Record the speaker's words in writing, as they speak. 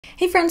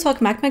Hey friends,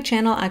 welcome back to my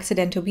channel,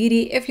 Accidental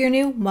Beauty. If you're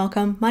new,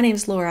 welcome. My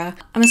name's Laura.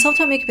 I'm a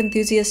self-taught makeup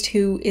enthusiast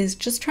who is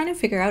just trying to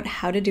figure out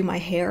how to do my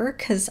hair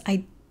because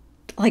I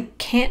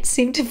can't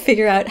seem to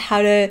figure out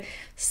how to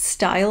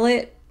style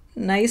it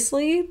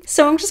nicely.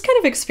 So I'm just kind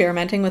of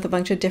experimenting with a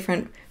bunch of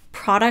different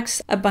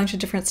products, a bunch of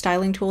different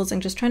styling tools,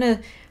 and just trying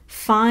to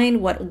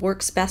find what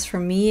works best for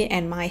me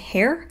and my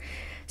hair.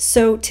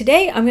 So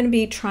today I'm going to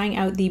be trying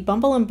out the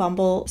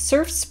Bumble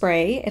Surf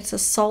Spray. It's a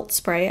salt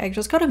spray. I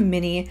just got a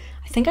mini.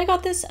 I think I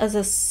got this as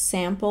a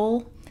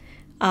sample,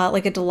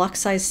 like a deluxe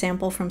size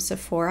sample from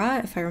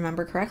Sephora, if I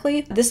remember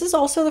correctly. This is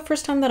also the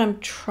first time that I'm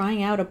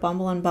trying out a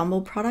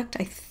Bumble product,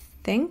 I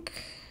think.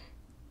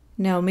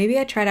 No, maybe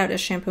I tried out a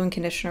shampoo and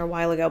conditioner a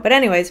while ago. But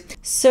anyways,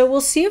 so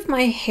we'll see if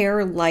my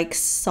hair likes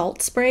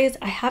salt sprays.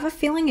 I have a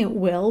feeling it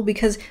will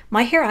because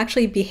my hair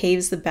actually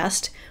behaves the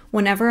best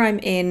whenever I'm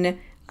in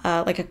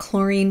like a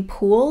chlorine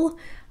pool,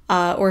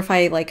 or if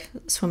I like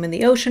swim in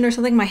the ocean or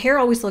something. My hair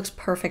always looks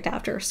perfect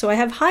after. So I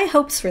have high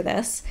hopes for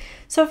this.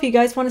 So if you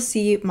guys want to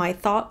see my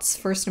thoughts,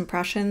 first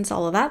impressions,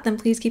 all of that, then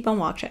please keep on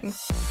watching.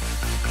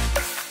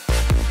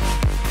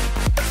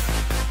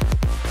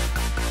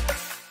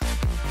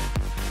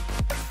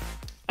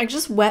 I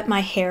just wet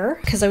my hair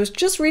because I was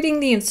just reading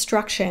the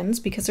instructions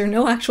because there are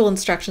no actual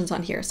instructions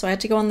on here. So I had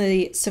to go on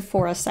the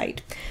Sephora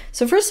site.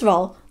 So first of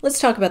all, let's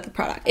talk about the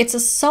product. It's a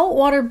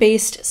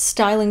saltwater-based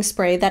styling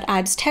spray that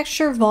adds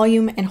texture,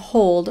 volume, and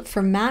hold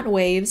for matte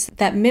waves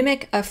that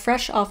mimic a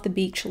fresh off the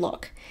beach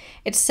look.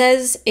 It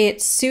says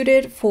it's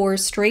suited for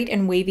straight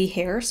and wavy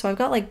hair. So I've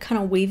got like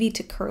kind of wavy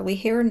to curly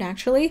hair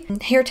naturally.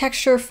 Hair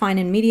texture, fine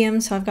and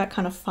medium. So I've got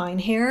kind of fine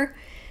hair.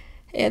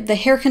 The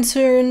hair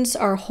concerns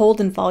are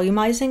hold and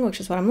volumizing, which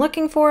is what I'm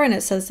looking for, and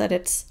it says that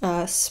it's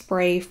a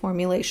spray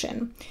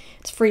formulation.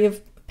 It's free of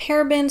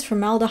parabens,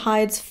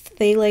 formaldehydes,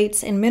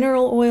 phthalates, and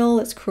mineral oil.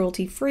 It's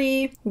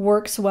cruelty-free,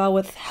 works well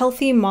with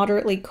healthy,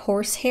 moderately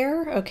coarse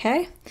hair,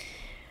 okay?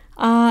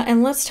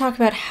 And let's talk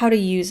about how to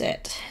use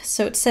it.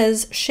 So it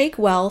says, shake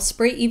well,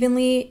 spray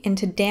evenly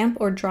into damp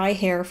or dry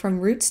hair from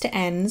roots to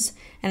ends,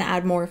 and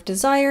add more if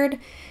desired.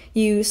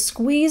 You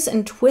squeeze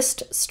and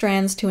twist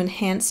strands to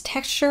enhance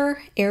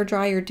texture, air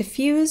dry or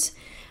diffuse.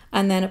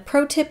 And then a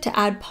pro tip to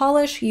add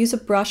polish, use a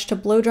brush to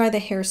blow dry the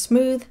hair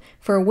smooth.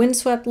 For a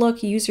windswept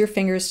look, use your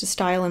fingers to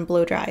style and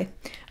blow dry.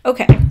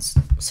 Okay,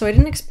 so I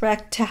didn't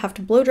expect to have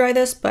to blow dry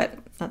this, but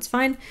that's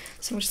fine.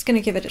 So I'm just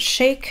gonna give it a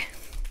shake.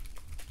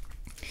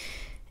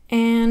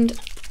 And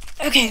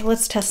okay,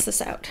 let's test this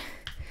out.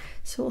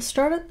 So we'll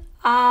start at,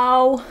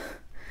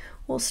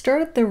 we'll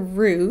start at the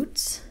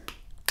roots.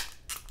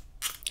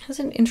 Has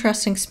an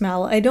interesting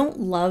smell. I don't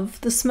love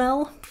the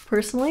smell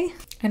personally.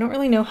 I don't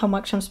really know how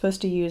much I'm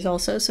supposed to use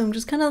also, so I'm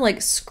just kind of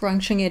like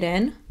scrunching it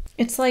in.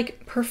 It's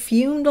like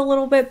perfumed a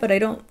little bit, but I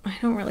don't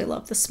really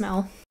love the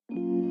smell.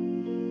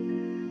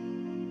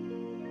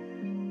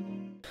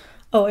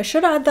 Oh, I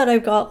should add that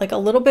I've got like a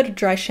little bit of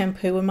dry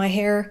shampoo in my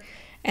hair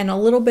and a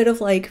little bit of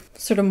like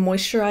sort of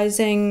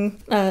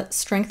moisturizing,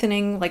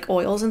 strengthening like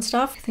oils and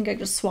stuff. I think I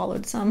just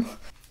swallowed some.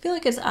 I feel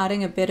like it's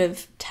adding a bit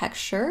of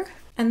texture.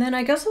 And then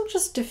I guess I'll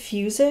just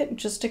diffuse it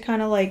just to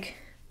kind of like,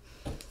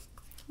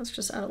 let's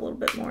just add a little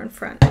bit more in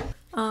front.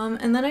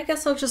 And then I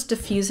guess I'll just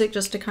diffuse it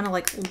just to kind of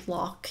like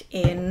lock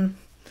in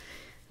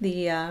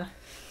the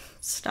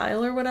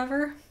style or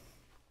whatever.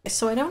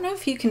 So I don't know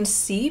if you can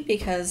see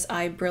because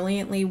I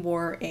brilliantly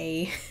wore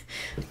a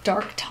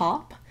dark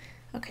top.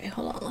 Okay,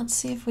 hold on, let's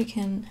see if we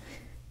can,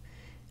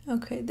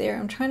 okay, there.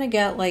 I'm trying to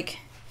get like,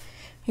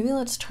 maybe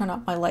let's turn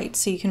up my light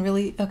so you can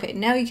really, okay,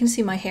 now you can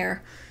see my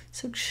hair.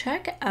 So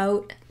check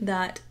out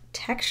that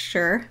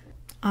texture.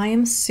 I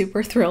am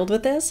super thrilled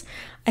with this.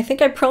 I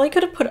think I probably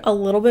could have put a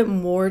little bit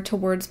more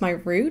towards my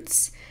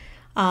roots,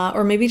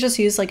 or maybe just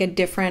use like a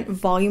different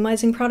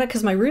volumizing product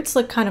because my roots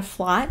look kind of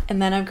flat,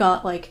 and then I've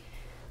got like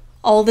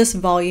all this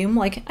volume.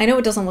 Like, I know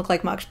it doesn't look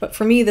like much, but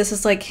for me, this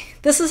is like,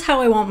 this is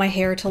how I want my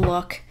hair to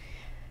look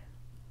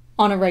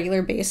on a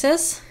regular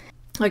basis.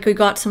 Like, we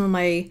got some of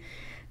my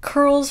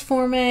curls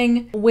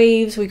forming,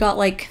 waves, we got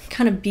like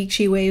kind of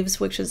beachy waves,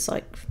 which is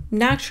like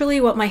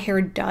naturally what my hair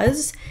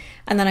does.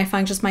 And then I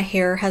find just my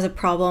hair has a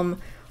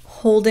problem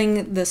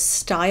holding the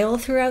style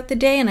throughout the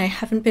day, and I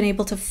haven't been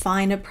able to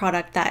find a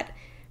product that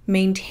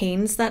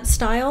maintains that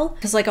style.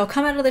 Because like I'll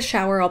come out of the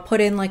shower, I'll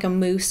put in like a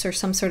mousse or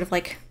some sort of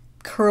like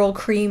curl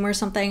cream or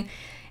something,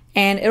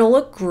 and it'll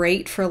look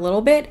great for a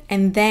little bit,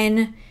 and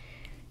then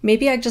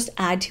maybe I just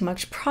add too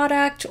much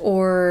product,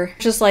 or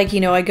just like, you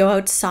know, I go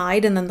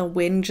outside and then the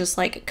wind just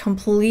like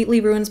completely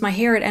ruins my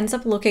hair. It ends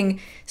up looking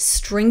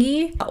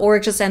stringy, or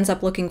it just ends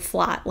up looking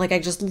flat. Like I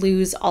just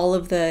lose all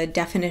of the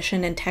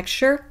definition and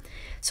texture.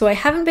 So I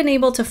haven't been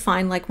able to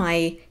find like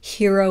my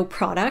hero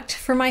product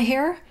for my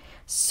hair.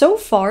 So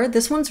far,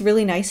 this one's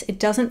really nice. It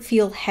doesn't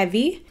feel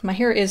heavy. My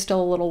hair is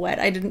still a little wet.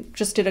 I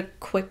just did a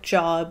quick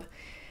job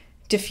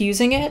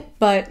diffusing it,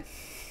 but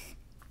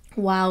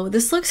wow,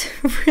 this looks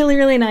really,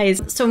 really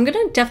nice. So I'm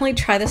gonna definitely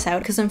try this out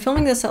because I'm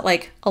filming this at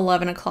like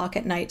 11 o'clock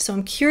at night. So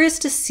I'm curious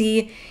to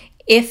see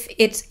if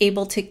it's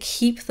able to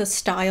keep the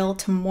style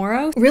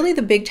tomorrow. Really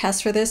the big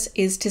test for this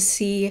is to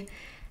see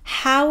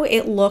how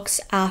it looks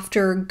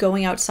after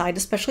going outside,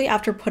 especially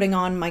after putting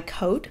on my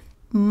coat.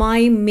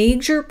 My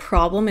major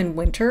problem in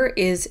winter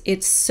is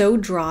it's so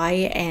dry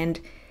and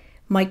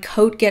my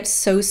coat gets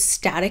so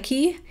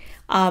staticky.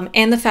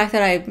 And the fact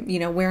that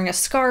I'm, wearing a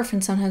scarf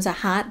and sometimes a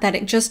hat, that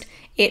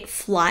it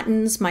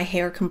flattens my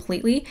hair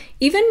completely.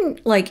 Even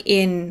like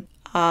in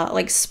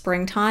like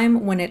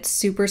springtime when it's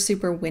super,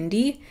 super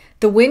windy,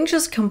 the wind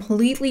just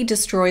completely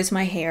destroys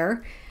my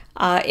hair.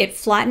 It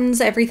flattens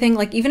everything.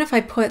 Like even if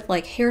I put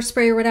like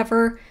hairspray or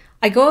whatever,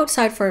 I go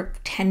outside for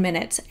 10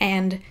 minutes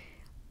and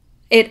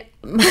it,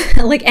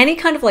 like any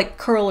kind of like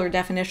curl or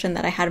definition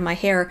that I had in my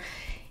hair,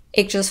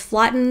 it just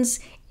flattens.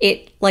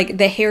 It, like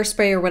the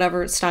hairspray or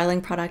whatever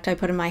styling product I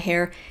put in my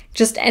hair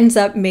just ends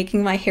up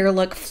making my hair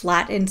look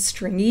flat and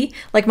stringy.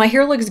 Like my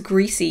hair looks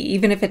greasy,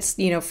 even if it's,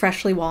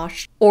 freshly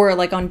washed, or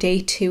like on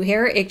day 2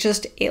 hair,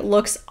 it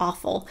looks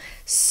awful.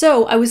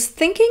 So I was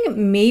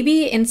thinking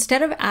maybe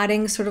instead of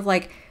adding sort of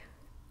like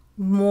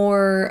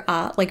more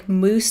like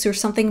mousse or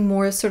something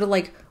more sort of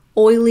like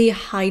oily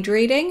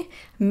hydrating,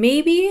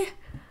 maybe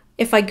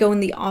if I go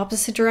in the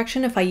opposite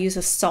direction, if I use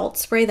a salt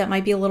spray that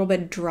might be a little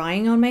bit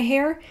drying on my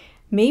hair,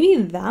 maybe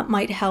that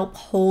might help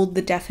hold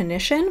the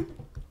definition.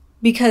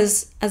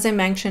 Because as I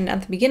mentioned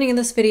at the beginning of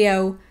this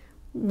video,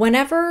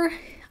 whenever,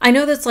 I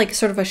know that's like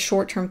sort of a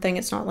short-term thing,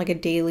 it's not like a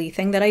daily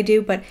thing that I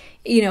do, but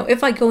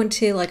if I go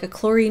into like a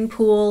chlorine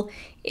pool,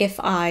 if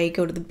I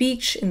go to the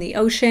beach, in the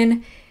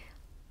ocean,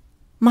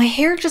 my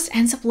hair just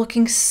ends up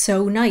looking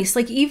so nice.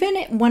 Like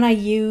even when I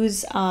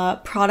use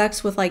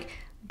products with like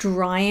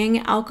drying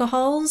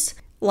alcohols,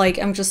 like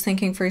I'm just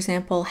thinking, for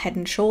example, Head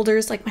and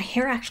Shoulders, like my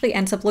hair actually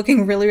ends up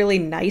looking really, really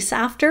nice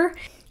after.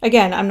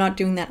 Again, I'm not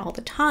doing that all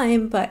the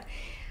time, but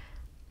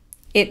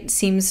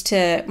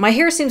my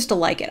hair seems to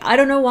like it. I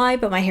don't know why,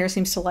 but my hair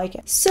seems to like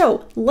it.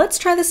 So let's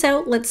try this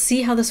out. Let's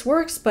see how this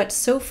works. But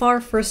so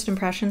far, first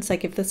impressions, I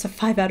give this a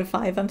 5 out of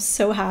 5. I'm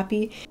so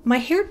happy. My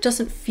hair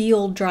doesn't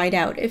feel dried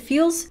out. It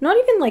feels not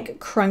even like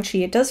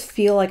crunchy. It does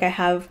feel like I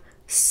have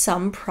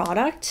some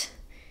product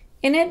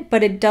in it,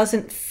 but it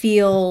doesn't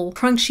feel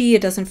crunchy,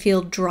 it doesn't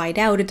feel dried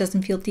out, it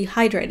doesn't feel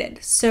dehydrated.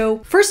 So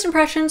first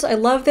impressions, I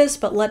love this,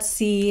 but let's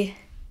see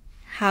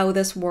how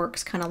this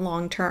works kind of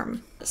long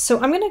term. So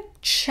I'm gonna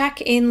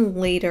check in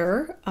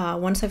later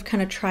once I've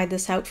kind of tried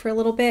this out for a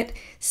little bit,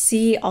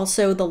 see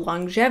also the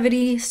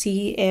longevity,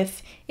 see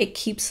if it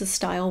keeps the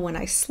style when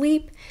I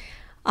sleep,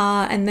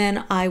 and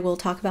then I will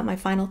talk about my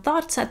final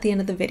thoughts at the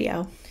end of the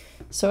video.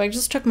 So I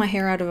just took my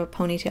hair out of a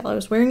ponytail. I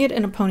was wearing it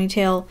in a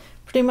ponytail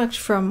pretty much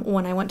from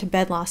when I went to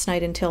bed last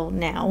night until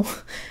now.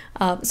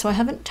 So I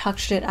haven't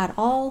touched it at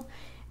all.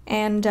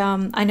 And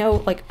I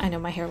know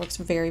my hair looks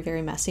very,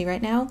 very messy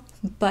right now,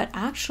 but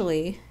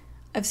actually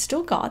I've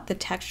still got the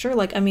texture.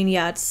 Like, I mean,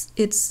 yeah,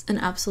 it's an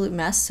absolute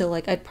mess. So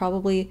like I'd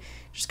probably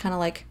just kind of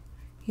like,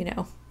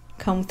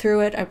 comb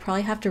through it. I'd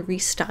probably have to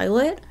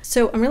restyle it.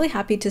 So I'm really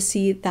happy to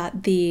see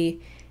that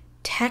the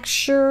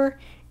texture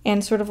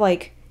and sort of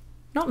like,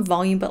 not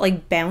volume, but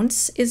like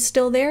bounce is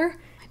still there.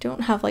 I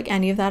don't have like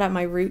any of that at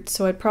my roots,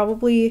 so I'd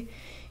probably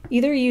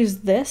either use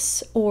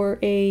this or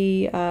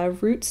a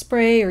root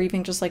spray or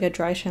even just like a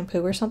dry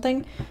shampoo or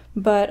something.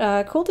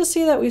 But cool to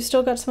see that we've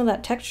still got some of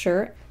that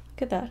texture.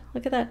 Look at that,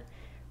 look at that,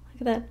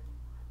 look at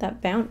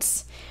that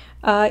bounce.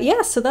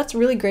 Yeah, so that's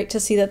really great to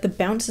see that the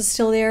bounce is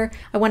still there.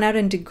 I went out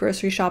and did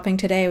grocery shopping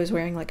today. I was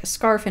wearing like a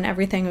scarf and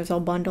everything. It was all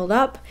bundled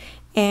up.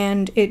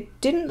 And it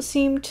didn't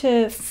seem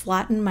to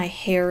flatten my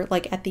hair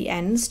like at the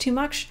ends too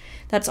much.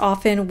 That's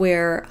often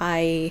where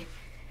I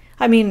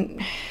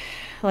mean,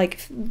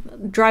 like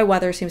dry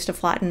weather seems to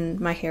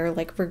flatten my hair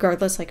like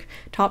regardless, like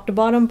top to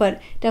bottom,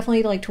 but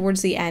definitely like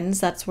towards the ends,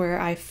 that's where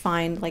I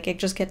find like it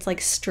just gets like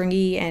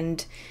stringy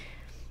and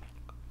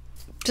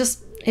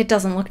just, it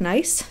doesn't look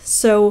nice.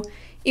 So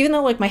even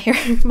though like my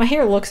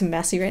hair looks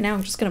messy right now,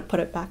 I'm just gonna put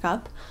it back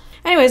up.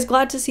 Anyways,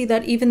 glad to see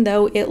that even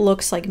though it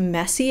looks like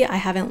messy, I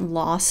haven't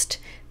lost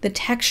the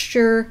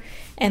texture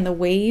and the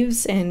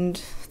waves, and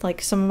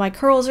like some of my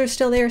curls are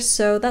still there,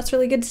 so that's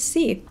really good to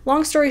see.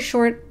 Long story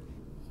short,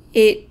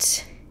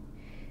 it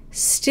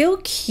still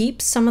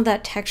keeps some of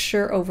that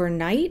texture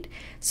overnight,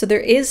 so there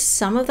is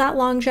some of that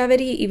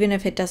longevity even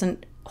if it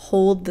doesn't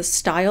hold the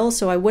style.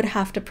 So I would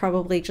have to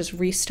probably just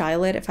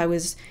restyle it if I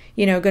was,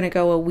 gonna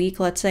go a week,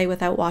 let's say,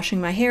 without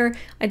washing my hair.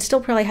 I'd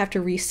still probably have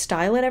to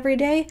restyle it every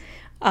day.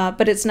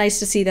 But it's nice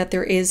to see that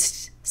there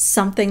is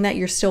something that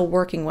you're still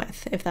working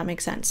with, if that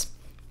makes sense.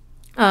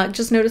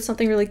 Just noticed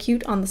something really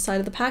cute on the side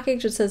of the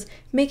package. It says,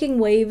 making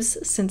waves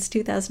since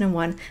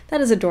 2001.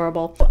 That is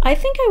adorable. I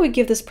think I would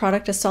give this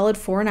product a solid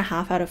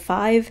 4.5 out of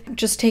 5,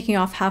 just taking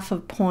off half a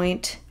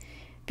point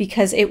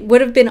because it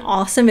would have been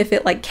awesome if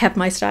it like kept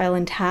my style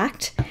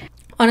intact.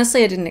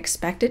 Honestly, I didn't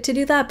expect it to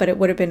do that, but it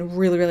would have been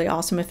really, really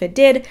awesome if it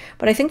did.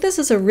 But I think this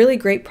is a really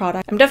great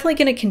product. I'm definitely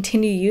going to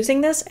continue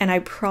using this, and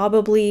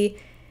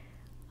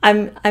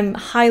I'm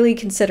highly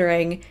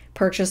considering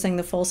purchasing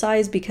the full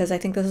size because I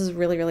think this is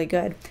really, really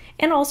good.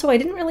 And also I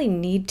didn't really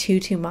need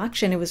too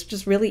much, and it was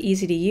just really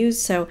easy to use,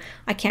 so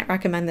I can't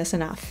recommend this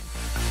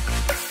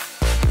enough.